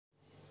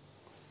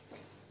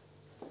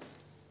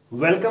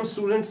Welcome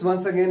students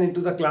once again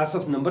into the class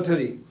of number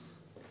theory,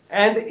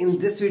 and in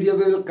this video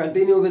we will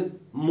continue with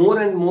more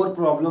and more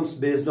problems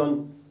based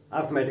on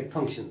arithmetic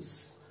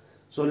functions.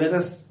 So let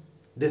us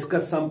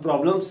discuss some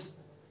problems,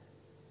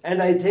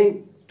 and I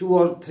think 2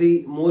 or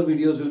 3 more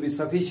videos will be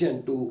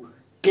sufficient to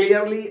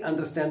clearly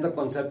understand the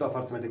concept of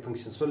arithmetic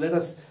functions. So let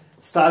us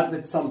start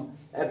with some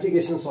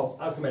applications of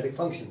arithmetic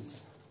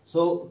functions.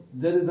 So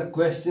there is a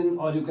question,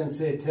 or you can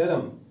say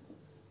theorem.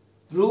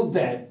 Prove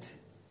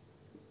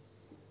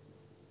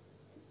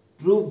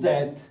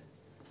that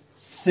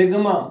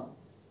sigma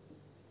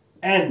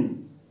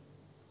n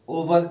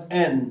over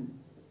n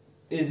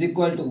is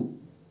equal to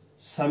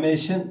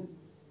summation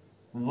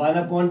 1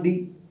 upon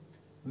d,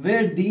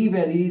 where d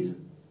varies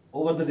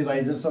over the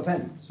divisors of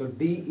n. So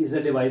d is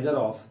a divisor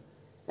of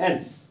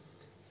n.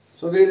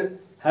 So we will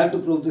have to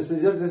prove this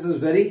result. This is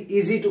very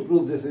easy to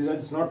prove this result.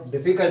 It's not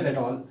difficult at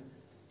all.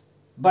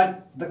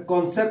 But the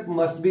concept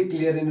must be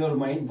clear in your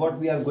mind what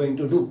we are going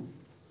to do.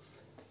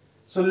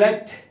 So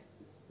let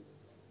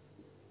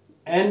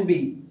n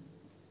be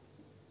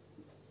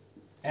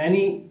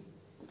any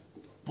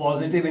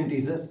positive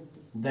integer,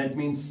 that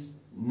means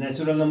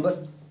natural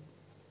number,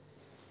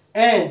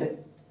 and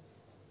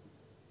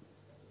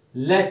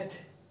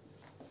let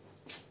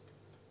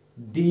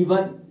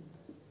d1,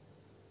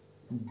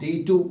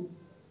 d2,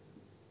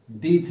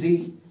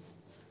 d3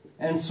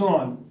 and so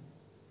on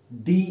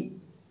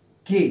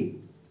dk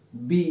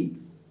be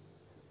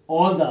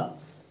all the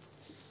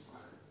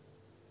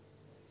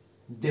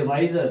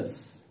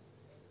divisors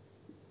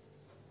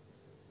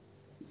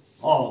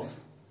of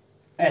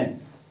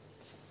n.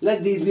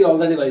 Let these be all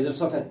the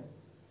divisors of n.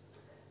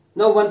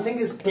 Now one thing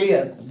is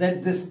clear,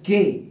 that this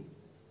k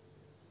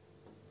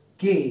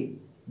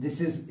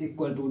this is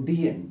equal to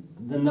dn,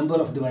 the number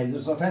of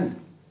divisors of n.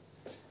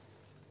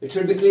 It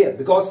should be clear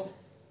because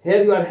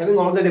here you are having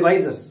all the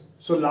divisors.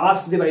 So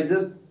last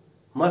divisor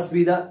must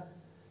be the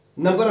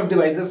number of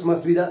divisors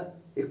must be the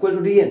equal to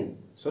dn.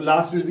 So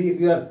last will be, if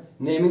you are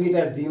naming it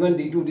as d1,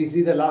 d2,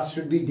 d3, the last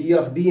should be d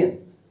of dn.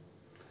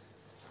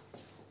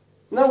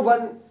 Now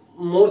one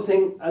more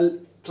thing, I'll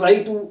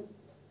try to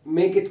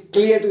make it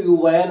clear to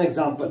you via an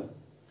example.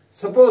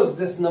 Suppose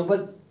this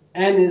number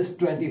n is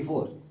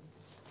 24.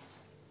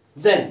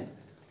 Then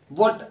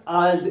what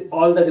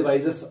all the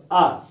divisors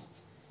are?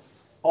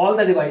 All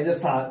the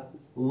divisors are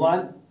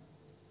 1,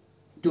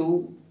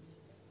 2,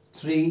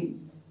 3,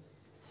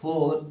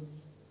 4,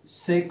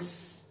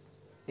 6,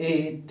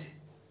 8,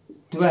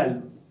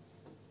 12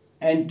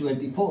 and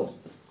 24.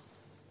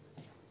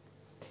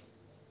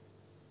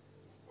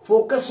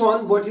 Focus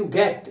on what you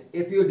get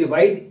if you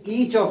divide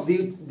each of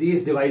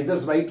these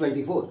divisors by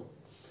 24.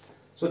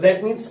 So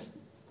that means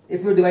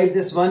if you divide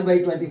this 1 by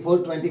 24,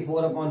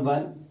 24 upon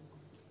 1,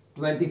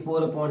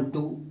 24 upon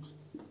 2,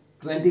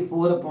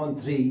 24 upon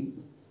 3,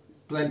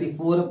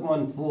 24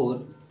 upon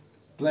 4,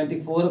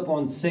 24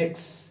 upon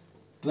 6,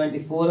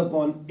 24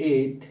 upon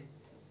 8,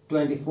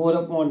 24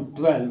 upon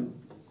 12,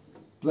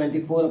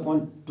 24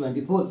 upon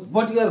 24.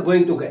 What you are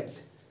going to get?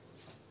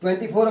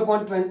 24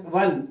 upon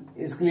 1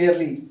 is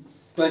clearly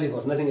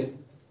 24, nothing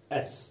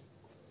else.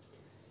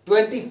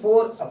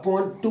 24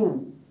 upon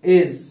 2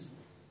 is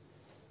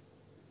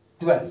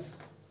 12.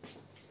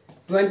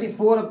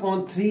 24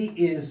 upon 3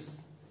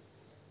 is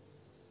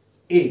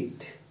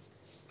 8.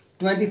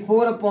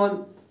 24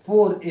 upon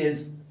 4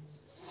 is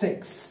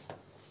 6.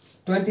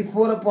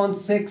 24 upon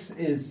 6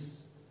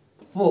 is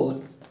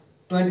 4.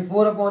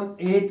 24 upon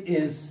 8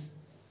 is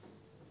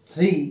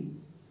 3.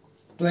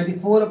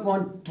 24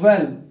 upon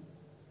 12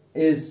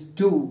 is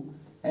 2.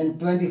 And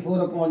 24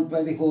 upon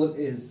 24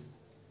 is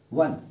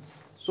 1.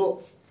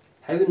 So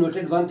have you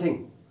noted one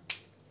thing?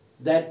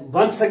 That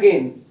once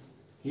again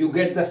you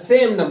get the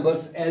same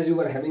numbers as you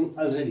were having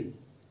already.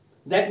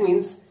 That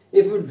means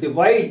if you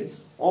divide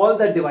all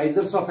the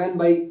divisors of n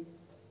by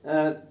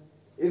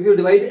if you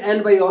divide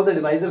n by all the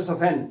divisors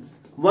of n,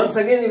 once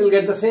again you will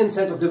get the same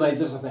set of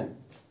divisors of n.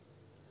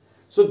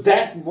 So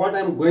that what I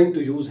am going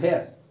to use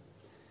here.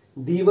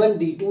 d1,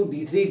 d2,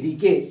 d3,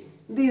 dk,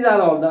 these are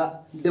all the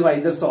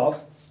divisors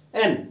of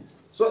n.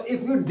 So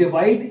if you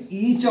divide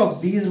each of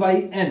these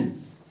by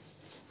n,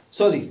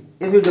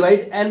 if you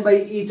divide n by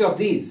each of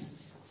these,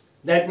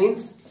 that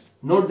means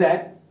note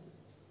that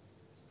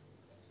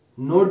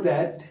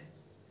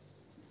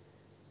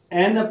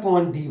n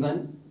upon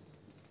d1,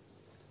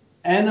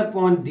 n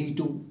upon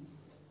d2,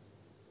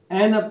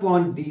 n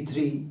upon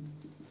d3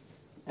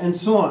 and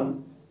so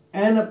on,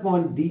 n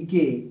upon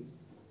dk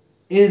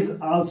is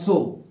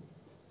also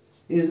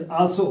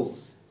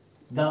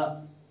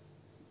the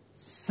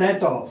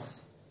set of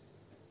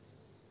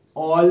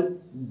all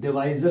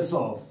divisors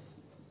of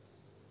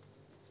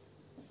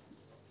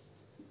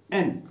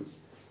n.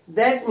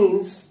 That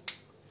means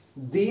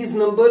these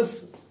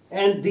numbers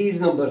and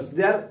these numbers,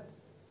 they are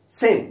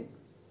same,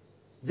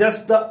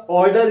 just the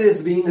order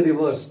is being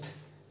reversed.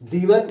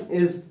 d1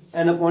 is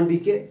n upon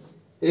dk.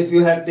 If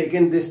you have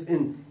taken this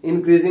in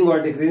increasing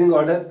or decreasing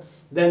order,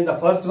 then the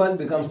first one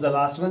becomes the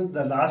last one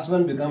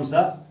becomes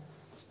the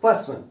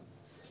first one.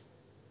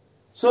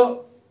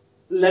 So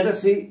let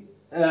us see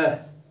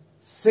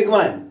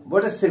sigma n.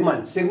 What is sigma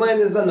n? Sigma n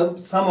is the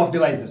sum of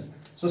divisors.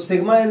 So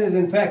sigma n is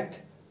in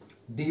fact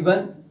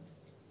d1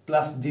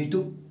 plus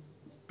d2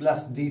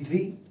 plus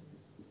d3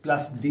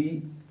 plus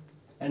d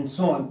and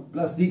so on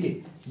plus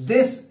dk.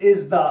 This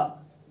is the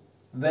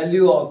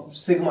value of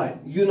sigma n.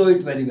 You know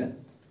it very well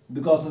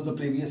because of the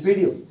previous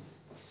video.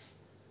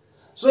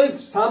 So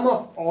if sum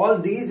of all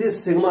these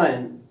is sigma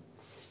n,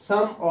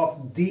 sum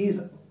of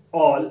these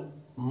all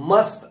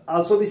must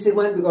also be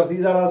sigma n because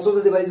these are also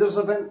the divisors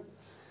of n.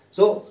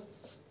 So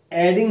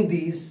adding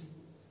these,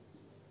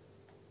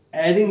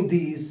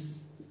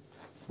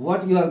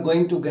 what you are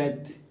going to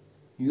get?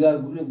 You are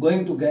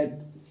going to get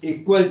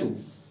equal to.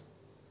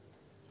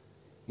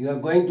 You are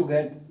going to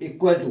get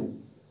equal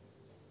to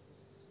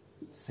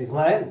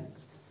sigma n.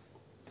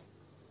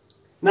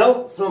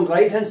 Now from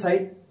right hand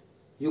side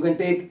you can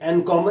take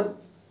n common.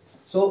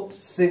 So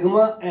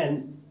sigma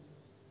n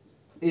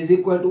is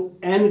equal to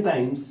n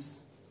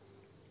times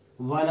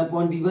 1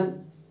 upon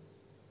d1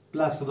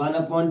 plus 1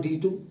 upon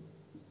d2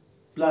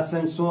 plus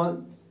and so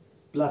on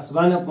plus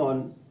 1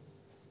 upon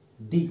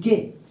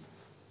dk.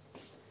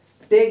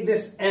 Take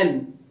this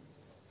n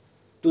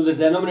to the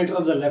denominator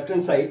of the left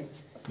hand side.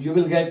 You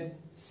will get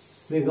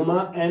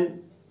sigma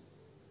n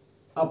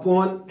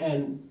upon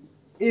n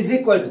is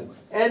equal to,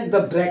 and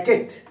the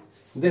bracket,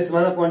 this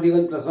 1 upon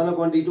d1 plus 1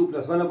 upon d2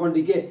 plus 1 upon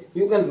dk,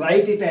 you can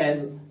write it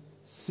as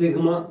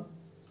sigma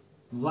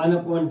 1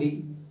 upon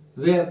d,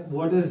 where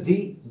what is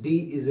d?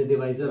 D is a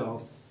divisor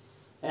of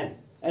n.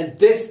 And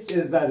this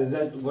is the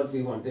result what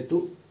we wanted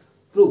to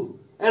prove.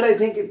 And I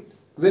think it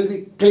will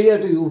be clear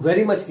to you,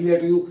 very much clear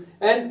to you.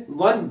 And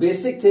one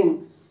basic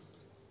thing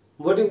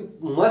what you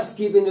must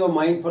keep in your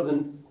mind for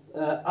the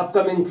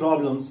upcoming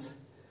problems,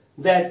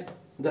 that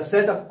the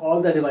set of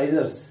all the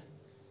divisors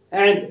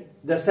and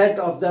the set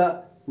of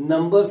the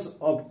numbers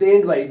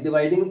obtained by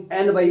dividing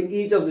n by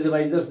each of the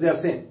divisors, they are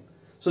same.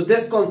 So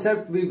this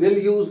concept we will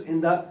use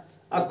in the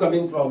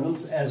upcoming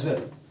problems as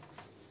well.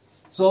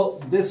 So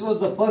this was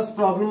the first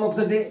problem of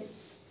the day,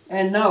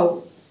 and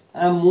now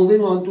I am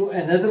moving on to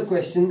another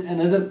question,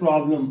 another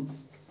problem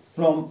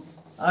from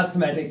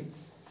arithmetic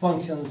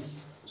functions.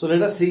 So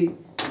let us see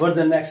what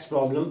the next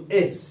problem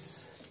is.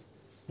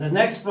 The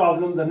next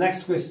problem, the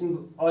next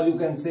question, or you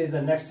can say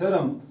the next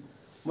theorem,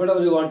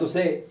 whatever you want to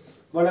say,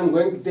 what I am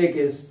going to take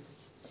is,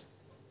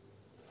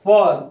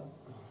 for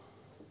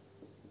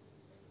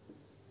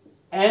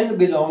n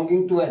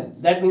belonging to n,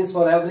 that means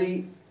for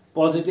every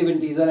positive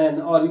integer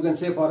n, or you can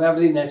say for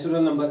every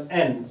natural number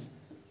n,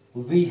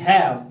 we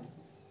have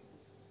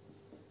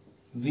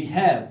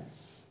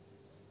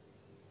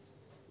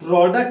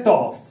product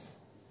of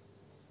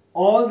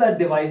all the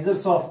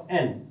divisors of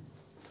n.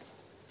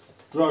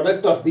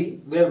 Product of d,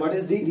 where what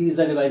is d? D is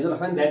the divisor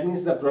of n. That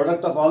means the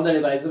product of all the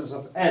divisors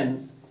of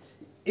n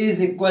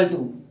is equal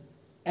to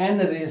n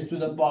raised to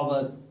the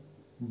power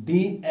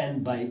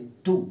dn by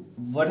 2.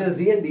 What is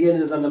dn?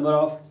 dn is the number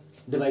of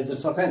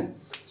divisors of n.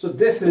 So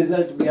this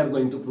result we are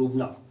going to prove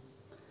now.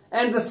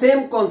 And the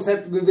same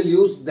concept we will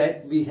use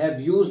that we have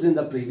used in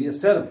the previous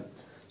term.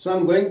 So I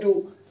am going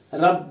to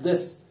rub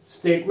this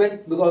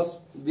statement because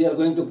we are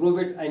going to prove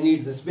it. I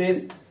need the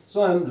space.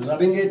 So I am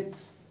rubbing it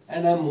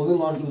and I am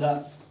moving on to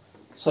the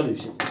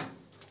solution.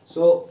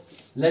 So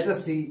let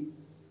us see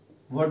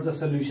what the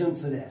solution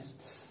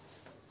suggests.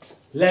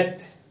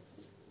 Let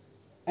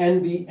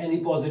n be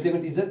any positive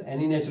integer,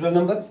 any natural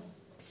number.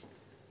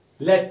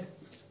 Let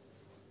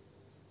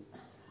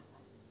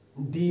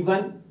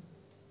d1,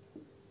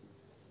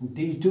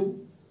 d2,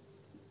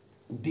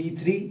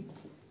 d3,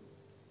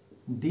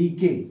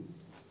 dk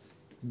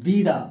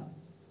be the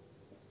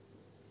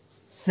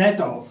set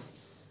of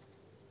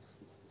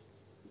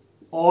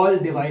all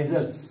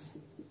divisors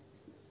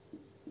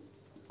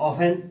of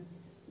n,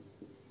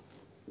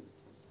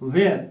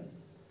 where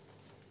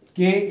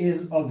k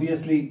is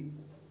obviously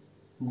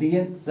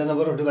dn, the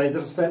number of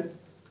divisors of n.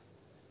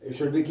 It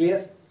should be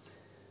clear.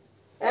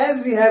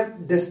 As we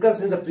have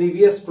discussed in the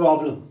previous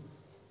problem,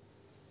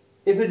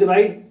 if you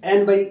divide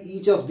n by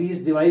each of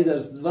these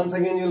divisors, once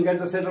again you will get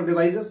the set of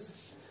divisors.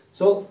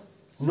 So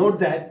note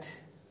that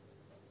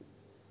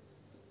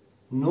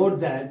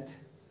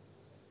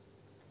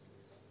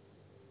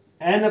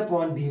n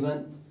upon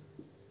d1,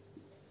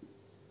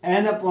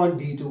 n upon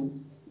d2,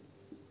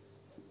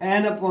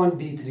 n upon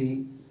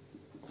d3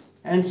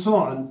 and so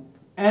on,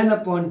 n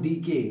upon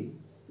dk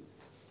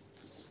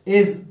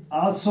is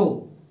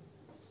also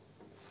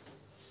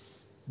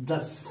the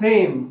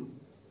same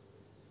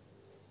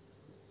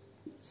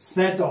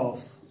set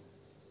of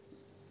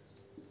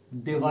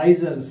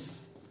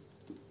divisors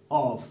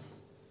of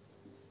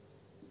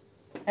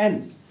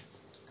n.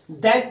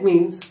 That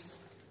means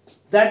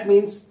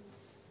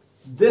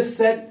this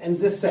set and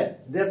this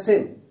set, they are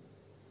same.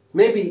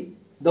 Maybe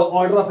the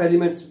order of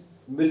elements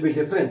will be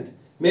different.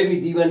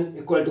 Maybe d1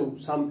 equal to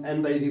some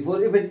n by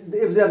d4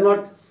 if they are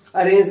not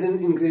arranged in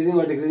increasing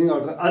or decreasing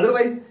order.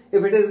 Otherwise,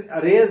 if it is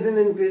arranged in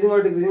increasing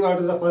or decreasing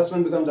order, the first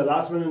one becomes the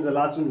last one and the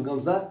last one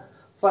becomes the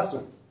first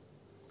one.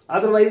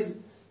 Otherwise,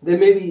 they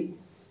may be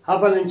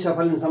huffle and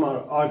shuffle in some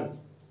order.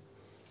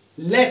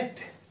 Let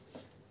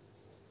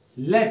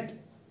let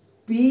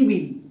P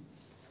be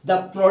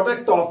the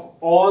product of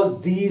all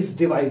these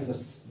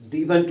divisors,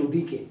 D1 to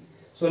dk.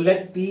 So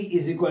let P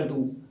is equal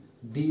to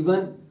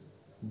D1,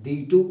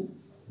 D2,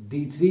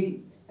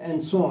 D3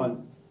 and so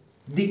on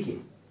dk.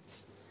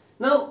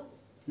 Now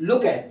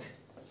look at,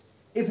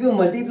 if you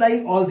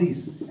multiply all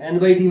these, n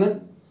by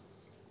D1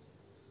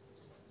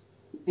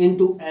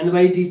 into n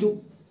by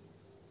D2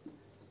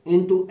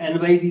 into n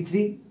by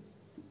D3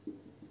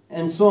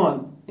 and so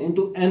on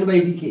into n by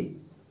dk,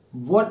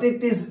 what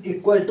it is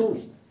equal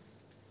to?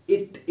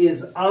 It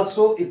is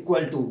also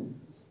equal to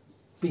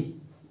P,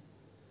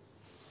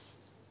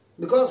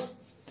 because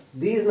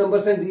these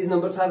numbers and these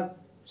numbers are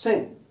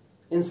same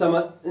in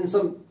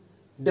some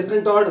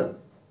different order.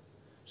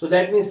 So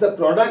that means the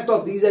product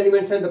of these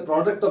elements and the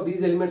product of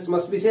these elements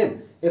must be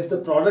same. If the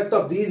product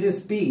of these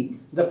is P,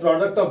 the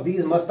product of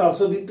these must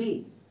also be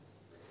P.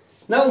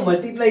 Now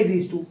multiply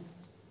these two.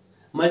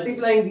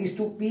 Multiplying these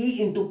two, P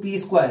into P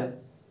square,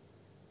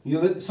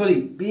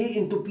 P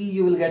into P,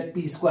 you will get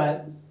P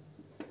square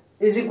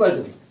is equal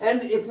to,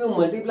 and if you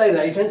multiply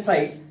right hand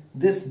side,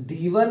 this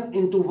D1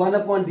 into 1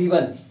 upon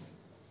D1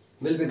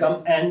 will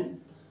become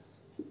N,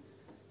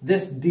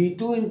 this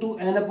D2 into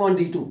N upon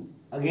D2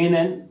 again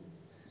N,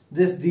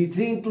 this D3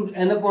 into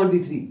N upon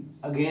D3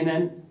 again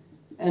N,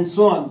 and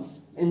so on.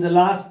 In the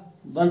last,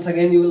 once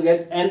again you will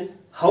get N.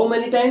 How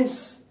many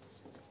times?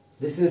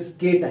 This is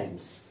K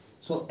times.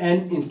 So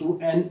N into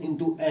N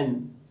into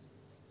N,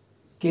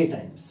 K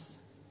times.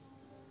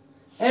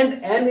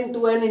 And N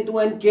into N into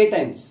N, K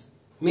times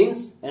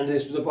means N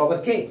raised to the power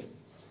K.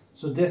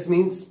 So this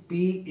means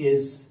P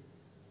is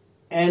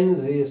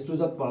N raised to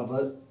the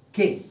power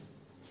K.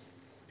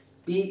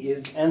 P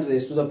is N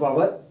raised to the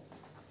power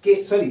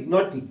K, sorry,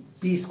 not P,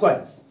 P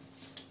square.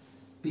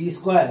 P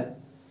square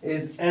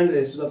is N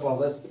raised to the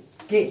power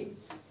K.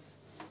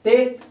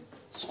 Take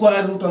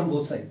square root on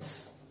both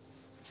sides.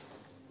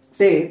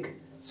 Take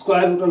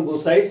square root on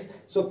both sides.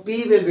 So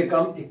P will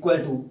become equal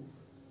to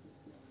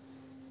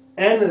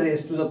N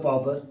raised to the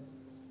power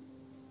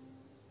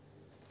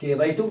K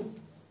by 2.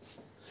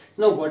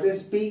 Now what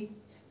is P?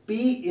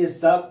 P is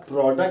the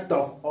product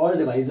of all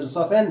divisors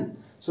of N.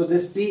 So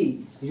this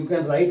P you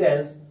can write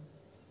as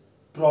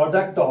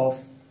product of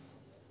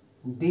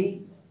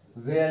D,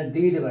 where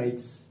D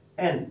divides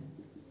N,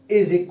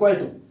 is equal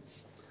to,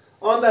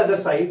 on the other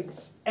side,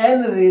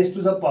 N raised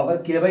to the power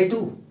K by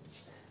 2.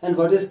 And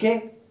what is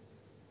K?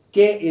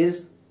 K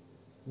is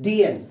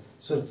Dn.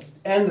 So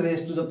N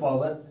raised to the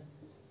power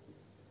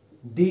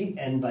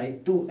Dn by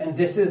 2. And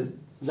this is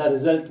the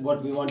result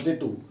what we wanted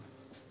to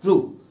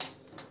prove.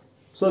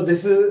 So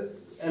this is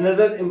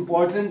another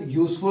important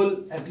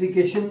useful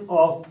application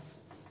of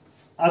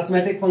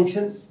arithmetic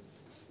function.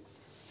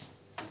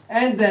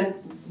 And then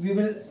we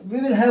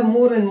will have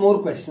more and more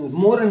questions,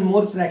 more and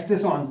more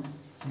practice on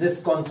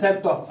this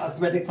concept of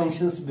arithmetic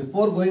functions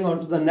before going on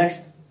to the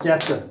next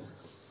chapter.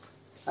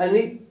 I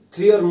need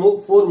 3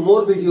 or 4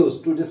 more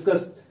videos to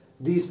discuss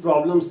these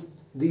problems,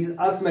 these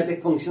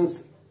arithmetic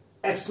functions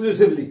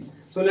exclusively.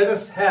 So let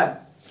us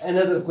have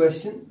another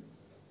question.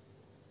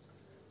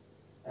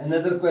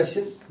 Another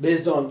question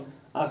based on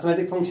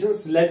arithmetic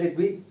functions. Let it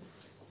be,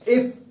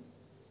 if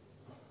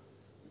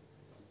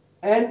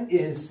N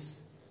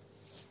is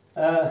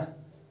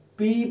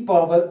P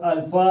power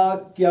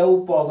alpha,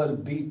 Q power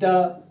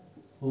beta,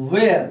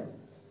 where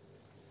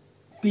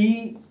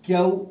P,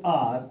 Q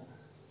are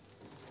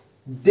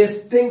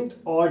distinct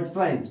odd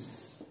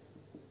primes.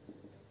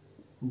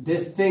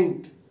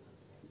 Distinct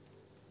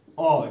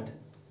odd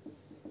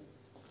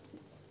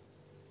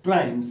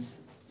primes,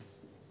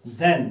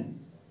 then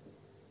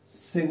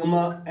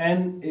sigma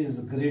n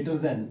is greater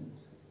than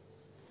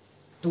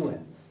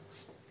 2n.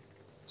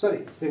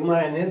 Sorry, sigma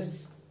n is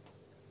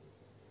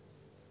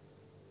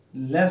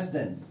less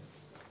than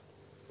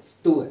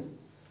 2n.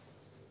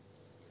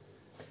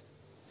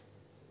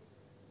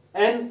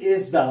 N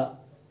is the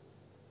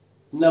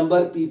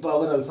number P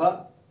power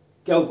alpha,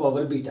 Q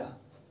power beta.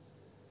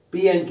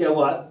 P and Q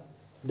are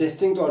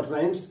distinct odd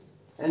primes,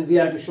 and we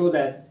have to show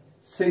that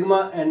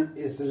sigma n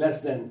is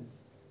less than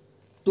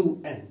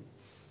 2n.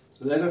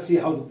 So let us see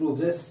how to prove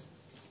this.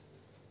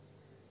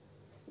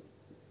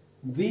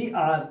 We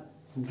are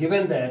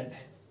given that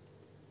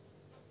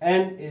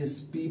n is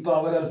P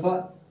power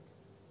alpha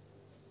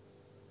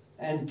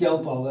and Q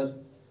power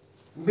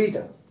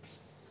beta.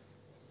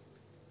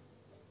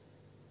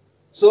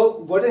 So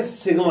what is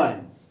sigma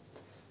n?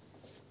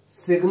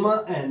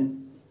 Sigma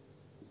n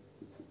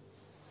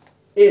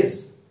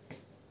is,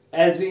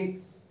 as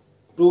we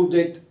proved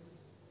it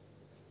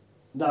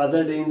the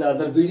other day in the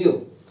other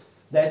video,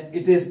 that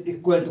it is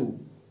equal to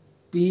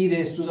P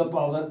raised to the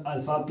power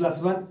alpha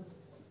plus 1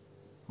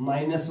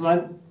 minus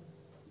 1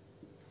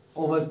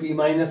 over P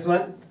minus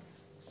 1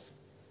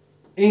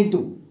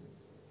 into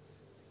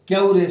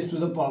Q raised to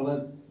the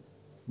power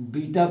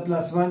beta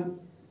plus 1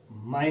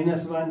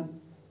 minus 1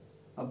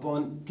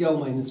 upon Q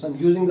minus 1,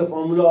 using the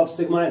formula of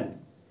sigma n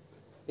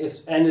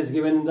if n is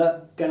given in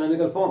the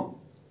canonical form.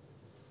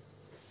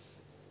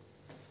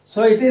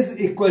 So it is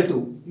equal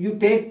to, you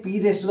take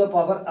p raised to the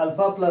power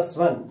alpha plus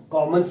 1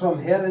 common from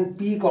here and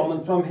p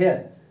common from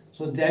here.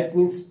 So that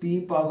means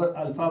p power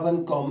alpha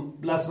 1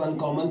 plus 1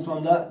 common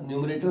from the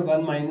numerator,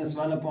 1 minus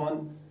 1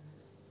 upon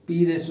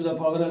p raised to the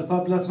power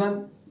alpha plus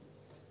 1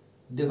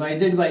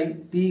 divided by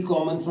p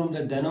common from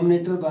the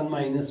denominator, 1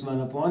 minus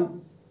 1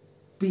 upon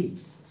p.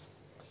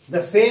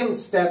 The same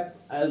step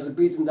I will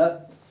repeat in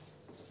the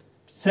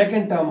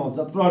second term of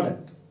the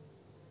product.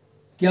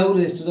 Q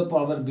raised to the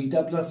power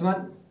beta plus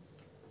 1,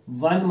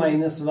 1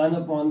 minus 1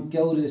 upon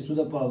q raised to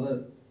the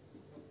power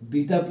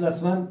beta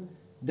plus 1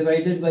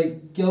 divided by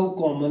q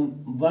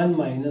common 1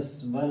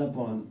 minus 1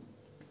 upon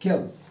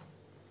q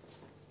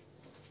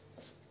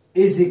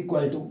is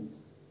equal to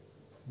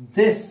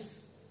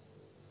this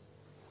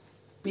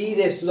p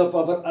raised to the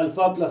power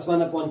alpha plus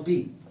 1 upon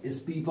p is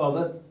p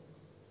power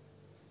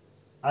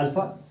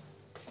alpha.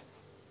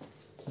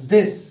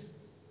 This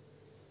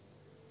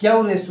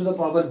q raised to the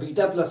power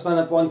beta plus 1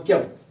 upon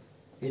q,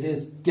 it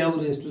is q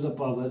raised to the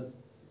power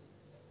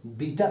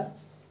beta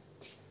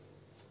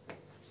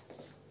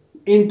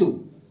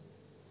into,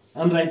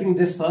 I am writing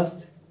this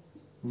first,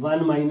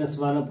 1 minus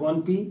 1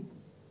 upon p,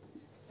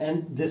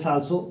 and this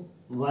also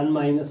 1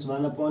 minus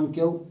 1 upon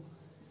q.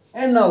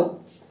 And now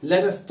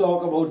let us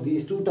talk about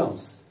these two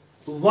terms.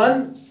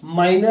 1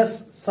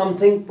 minus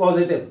something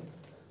positive.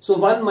 So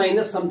 1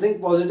 minus something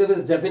positive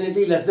is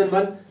definitely less than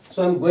 1.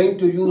 So I am going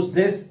to use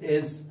this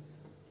is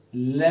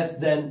less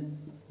than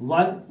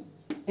 1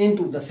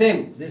 into the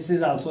same. This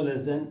is also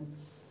less than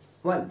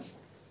 1.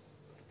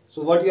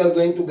 So what you are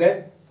going to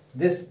get?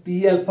 This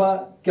p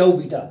alpha q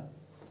beta.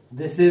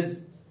 This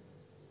is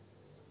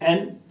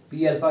n.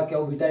 P alpha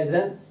q beta is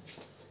n.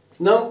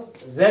 Now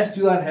rest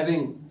you are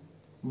having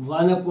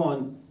 1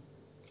 upon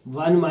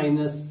 1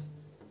 minus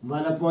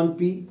 1 upon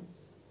p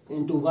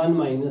into 1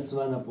 minus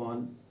 1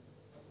 upon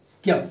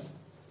q.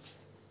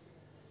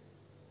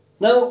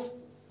 Now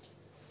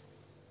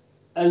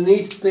I'll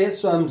need space,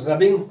 so I'm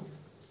rubbing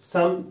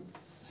some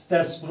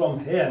steps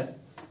from here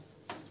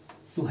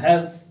to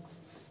have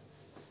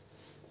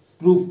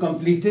proof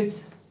completed.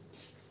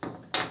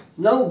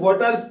 Now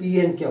what are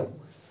p and q?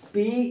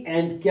 P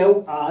and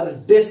q are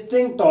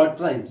distinct odd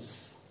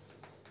primes.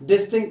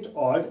 Distinct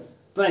odd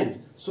primes.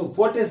 So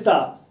what is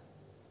the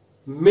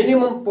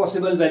minimum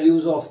possible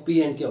values of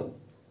p and q?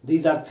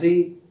 These are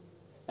 3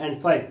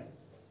 and 5.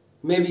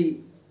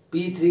 Maybe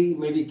p3,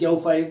 maybe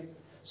q5.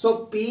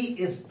 So p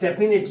is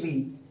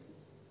definitely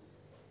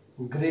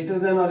greater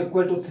than or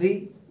equal to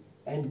 3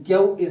 and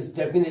q is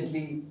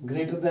definitely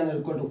greater than or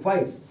equal to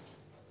 5.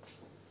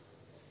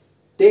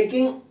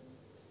 Taking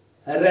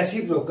a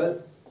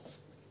reciprocal,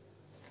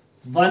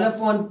 1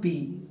 upon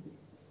p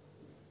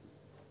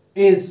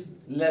is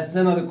less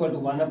than or equal to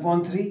 1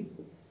 upon 3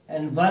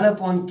 and 1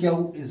 upon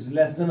q is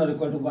less than or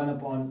equal to 1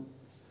 upon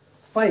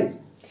 5.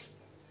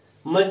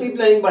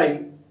 Multiplying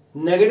by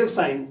negative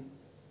sign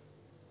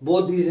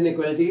both these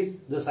inequalities,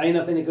 the sign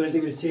of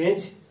inequality will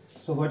change.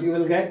 So what you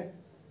will get?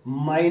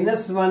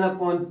 Minus 1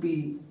 upon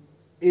p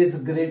is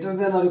greater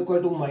than or equal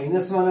to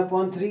minus 1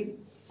 upon 3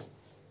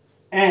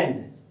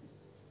 and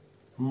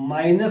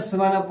minus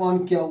 1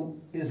 upon q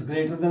is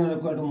greater than or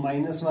equal to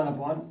minus 1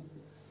 upon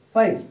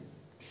 5.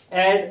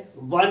 Add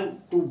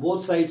 1 to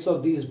both sides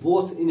of these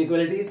both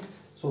inequalities.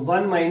 So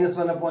 1 minus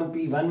 1 upon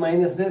p, 1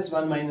 minus this,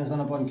 1 minus 1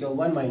 upon q,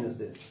 1 minus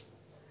this.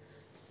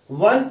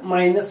 1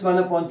 minus 1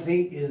 upon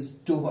 3 is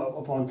 2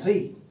 upon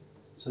 3.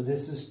 So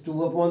this is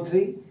 2 upon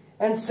 3.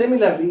 And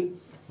similarly,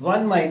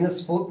 1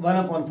 minus 1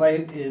 upon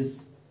 5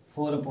 is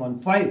 4 upon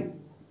 5.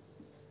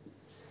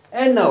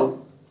 And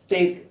now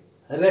take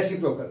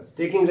reciprocal.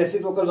 Taking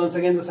reciprocal, once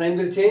again the sign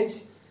will change.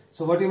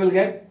 So what you will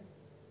get?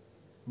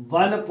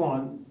 1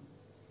 upon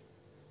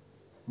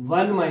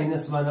 1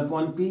 minus 1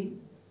 upon p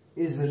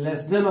is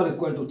less than or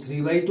equal to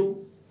 3 by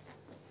 2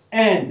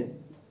 and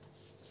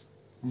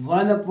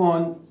 1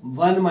 upon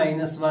 1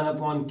 minus 1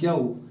 upon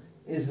q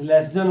is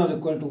less than or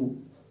equal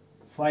to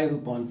 5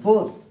 upon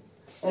 4.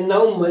 And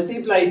now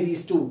multiply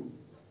these two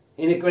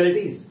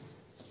inequalities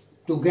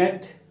to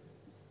get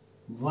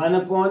 1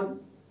 upon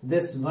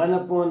this 1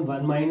 upon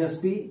 1 minus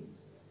p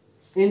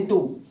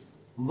into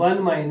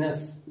 1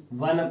 minus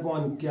 1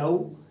 upon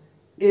q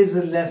is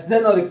less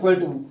than or equal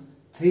to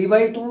 3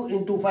 by 2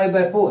 into 5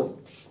 by 4.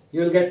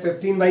 You will get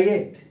 15 by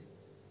 8.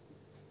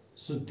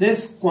 So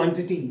this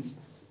quantity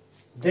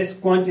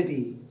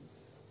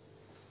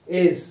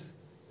is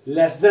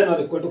less than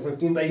or equal to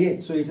 15 by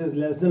 8. So it is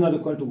less than or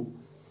equal to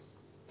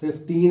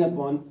 15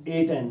 upon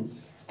 8n.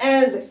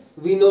 And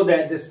we know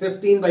that this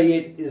 15 by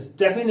 8 is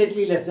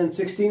definitely less than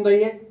 16 by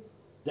 8.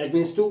 That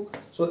means 2.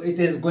 So it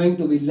is going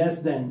to be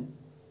less than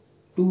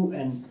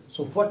 2n.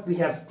 So what we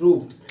have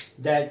proved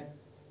that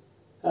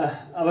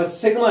our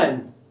sigma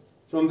n,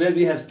 from where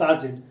we have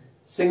started,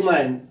 sigma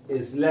n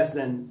is less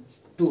than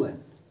 2n.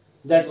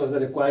 That was the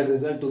required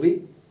result to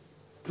be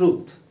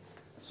proved.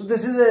 So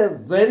this is a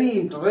very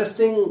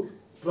interesting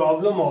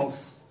problem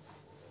of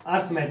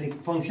arithmetic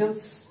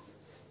functions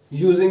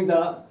using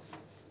the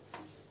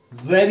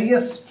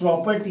various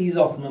properties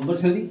of number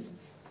theory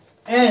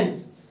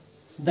and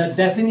the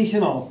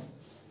definition of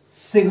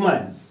sigma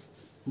n,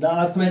 the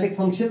arithmetic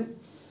function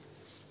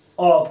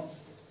of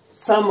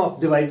sum of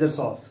divisors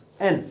of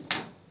n.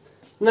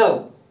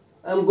 Now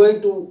I am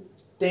going to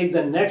take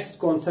the next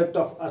concept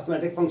of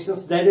arithmetic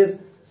functions, that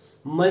is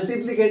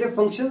multiplicative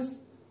functions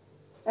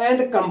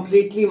and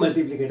completely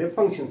multiplicative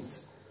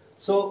functions.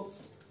 So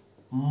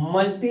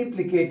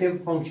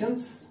multiplicative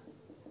functions,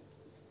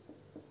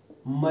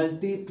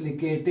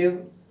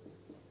 multiplicative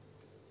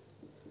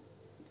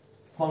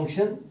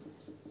function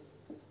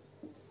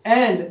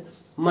and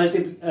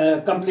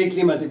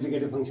completely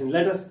multiplicative function.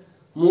 Let us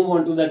move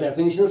on to the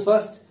definitions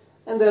first,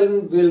 and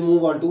then we'll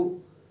move on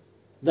to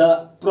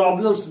the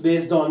problems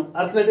based on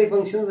arithmetic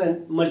functions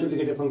and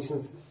multiplicative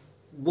functions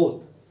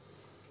both.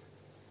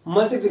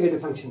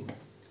 Multiplicative function.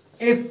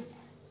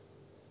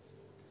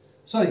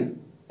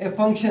 A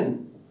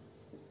function,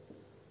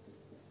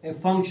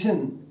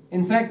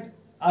 in fact,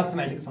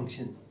 arithmetic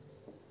function.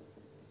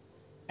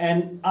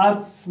 An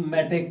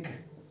arithmetic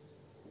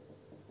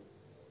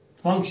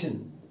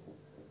function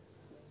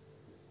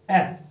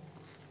f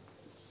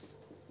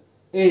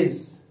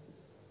is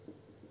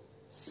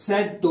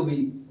said to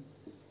be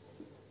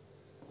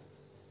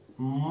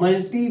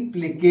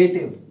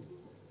multiplicative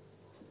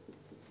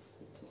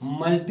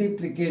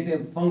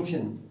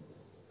function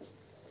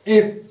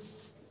if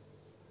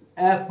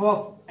f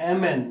of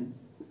mn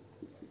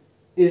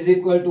is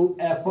equal to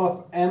f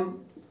of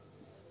m,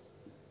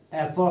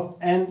 f of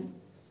n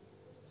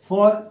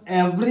for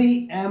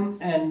every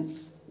mn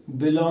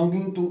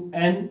belonging to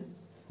n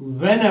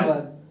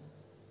whenever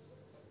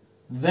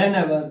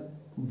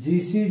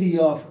GCD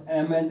of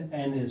m and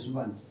n is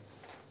 1.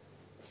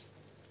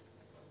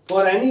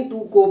 For any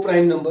two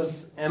co-prime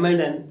numbers m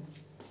and n,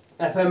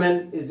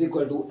 fmn is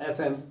equal to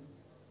fm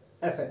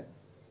fn.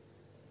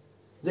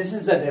 This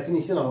is the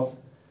definition of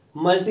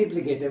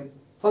multiplicative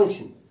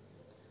function,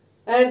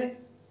 and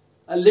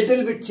a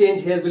little bit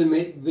change here will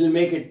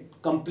make it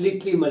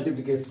completely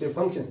multiplicative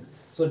function.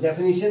 So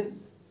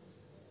definition: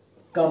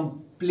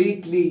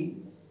 completely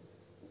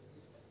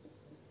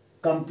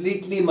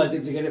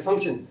multiplicative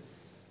function.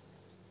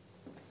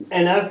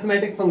 An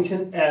arithmetic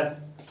function f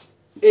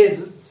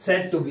is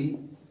said to be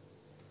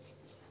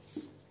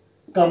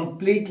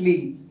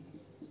completely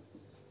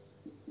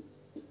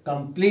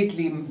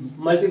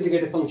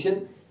multiplicative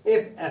function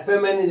if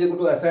fmn is equal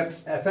to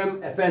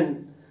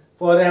fm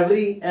for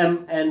every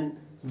mn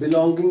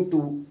belonging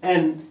to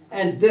n,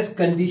 and this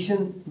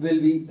condition will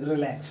be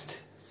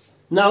relaxed.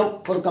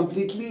 Now for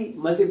completely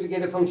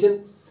multiplicative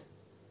function,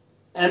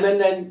 m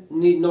and n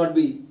need not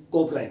be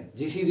co-prime.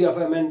 GCD of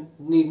mn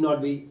need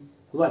not be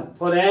 1.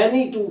 For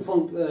any two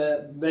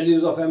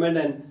values of m and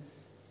n,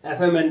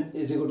 fmn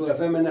is equal to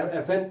fm and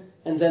fn,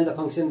 and then the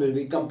function will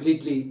be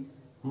completely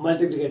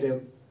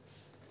multiplicative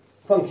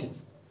function.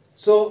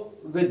 So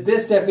with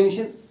this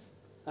definition,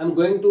 I am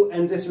going to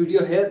end this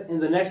video here. In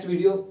the next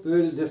video, we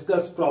will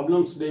discuss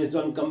problems based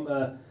on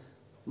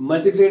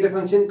multiplicative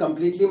function,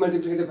 completely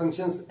multiplicative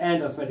functions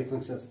and arithmetic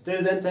functions.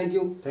 Till then, thank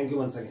you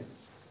once again.